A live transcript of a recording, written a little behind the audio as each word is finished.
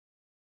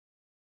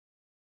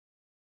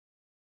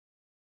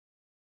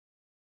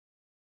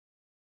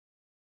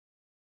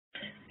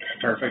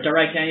Perfect. All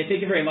right, Tanya,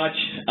 thank you very much.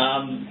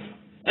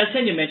 As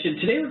Tanya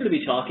mentioned, today we're going to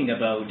be talking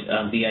about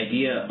the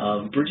idea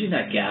of bridging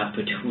that gap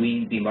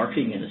between the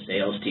marketing and the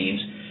sales teams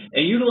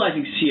and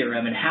utilizing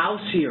CRM and how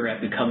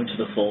CRM can come into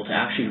the fold to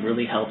actually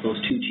really help those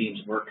two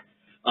teams work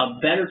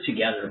better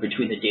together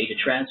between the data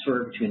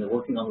transfer, between the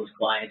working on those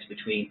clients,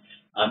 between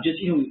just,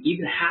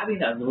 even having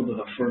that little bit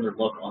of a further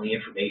look on the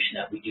information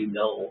that we do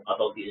know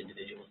about these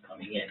individuals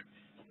coming in.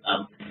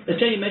 As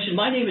Tanya mentioned,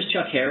 my name is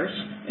Chuck Harris,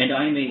 and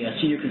I'm a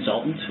senior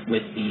consultant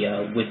with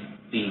the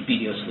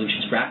BDO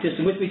Solutions practice.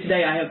 And with me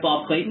today, I have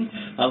Bob Clayton,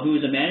 who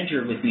is a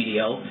manager with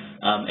BDO,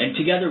 and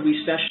together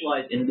we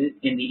specialize in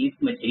the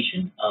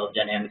implementation of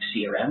Dynamics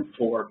CRM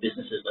for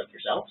businesses like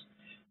yourselves,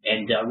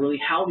 and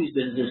really how these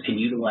businesses can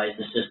utilize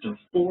the system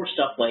for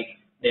stuff like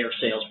their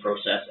sales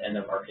process and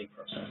their marketing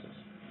processes.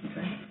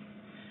 Okay.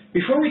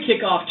 Before we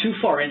kick off too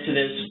far into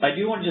this, I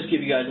do want to just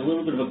give you guys a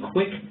little bit of a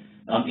quick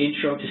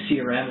intro to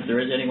CRM, if there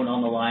is anyone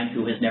on the line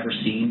who has never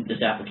seen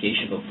this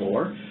application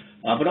before.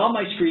 But on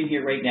my screen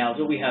here right now,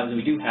 what we have is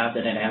we do have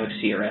the Dynamics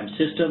CRM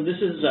system. This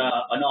is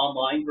an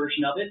online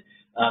version of it,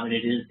 and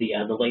it is the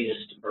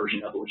latest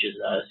version of it, which is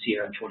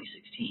CRM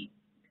 2016.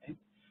 Okay.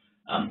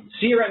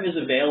 CRM is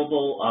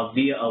available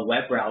via a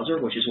web browser,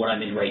 which is what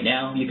I'm in right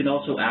now. You can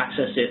also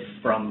access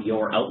it from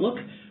your Outlook,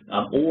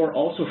 or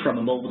also from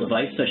a mobile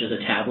device such as a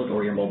tablet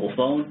or your mobile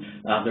phone.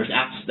 There's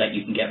apps that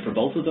you can get for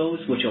both of those,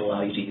 which will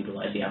allow you to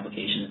utilize the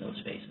application in those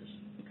spaces.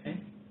 Okay.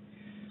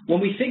 When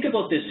we think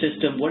about this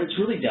system, what it's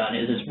really done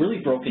is it's really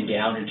broken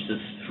down into the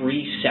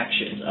three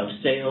sections of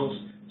sales,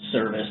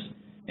 service,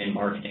 and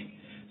marketing.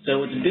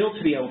 So it's built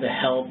to be able to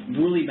help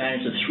really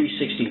manage the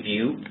 360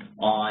 view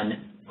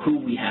on who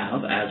we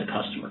have as a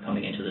customer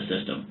coming into the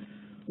system.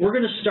 We're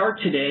going to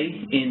start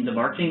today in the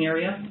marketing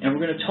area, and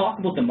we're going to talk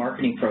about the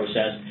marketing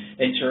process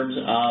in terms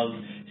of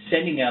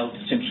sending out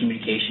some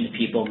communication to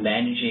people,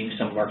 managing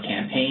some of our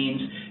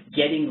campaigns,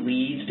 getting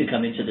leads to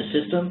come into the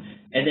system,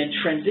 and then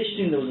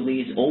transitioning those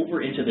leads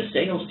over into the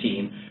sales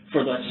team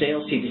for the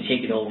sales team to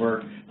take it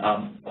over,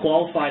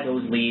 qualify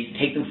those leads,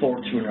 take them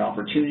forward through an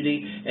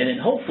opportunity, and then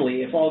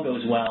hopefully, if all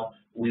goes well,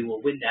 we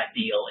will win that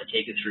deal and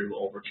take it through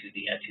over to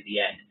the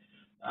end.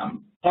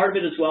 Part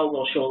of it as well,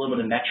 we'll show a little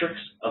bit of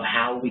metrics of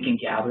how we can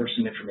gather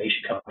some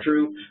information come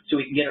through so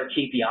we can get our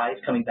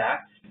KPIs coming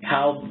back.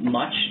 How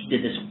much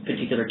did this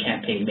particular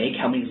campaign make?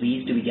 How many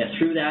leads do we get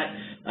through that?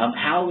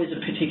 How is a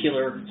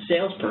particular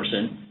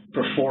salesperson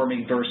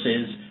performing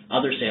versus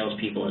other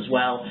salespeople as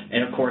well?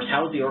 And of course,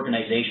 how is the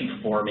organization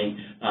performing,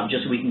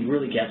 just so we can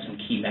really get some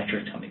key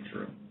metrics coming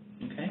through.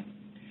 Okay.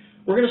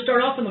 We're going to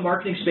start off in the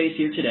marketing space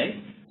here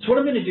today. So what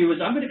I'm going to do is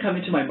I'm going to come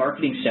into my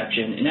marketing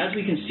section, and as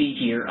we can see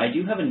here, I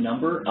do have a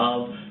number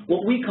of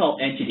what we call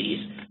entities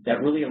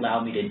that really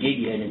allow me to dig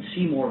in and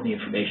see more of the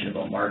information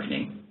about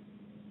marketing.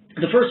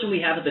 The first one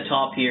we have at the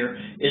top here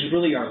is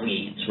really our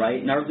leads, right?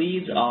 And our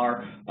leads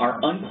are our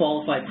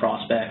unqualified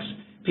prospects,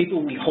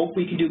 people we hope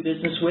we can do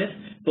business with,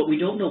 but we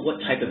don't know what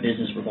type of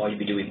business we're going to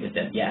be doing with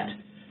them yet.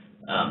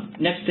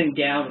 Next thing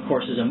down, of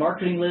course, is a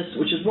marketing list,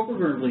 which is what we're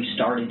going to really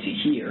start into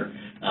here,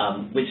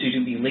 which is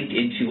going to be linked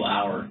into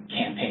our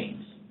campaigns.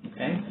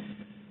 Okay.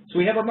 So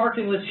we have our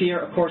marketing list here,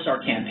 of course,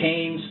 our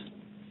campaigns.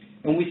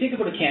 When we think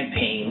about a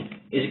campaign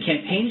is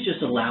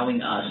just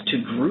allowing us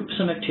to group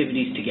some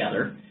activities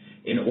together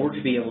in order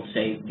to be able to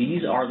say,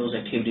 these are those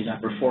activities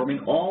I'm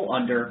performing all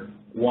under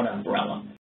one umbrella.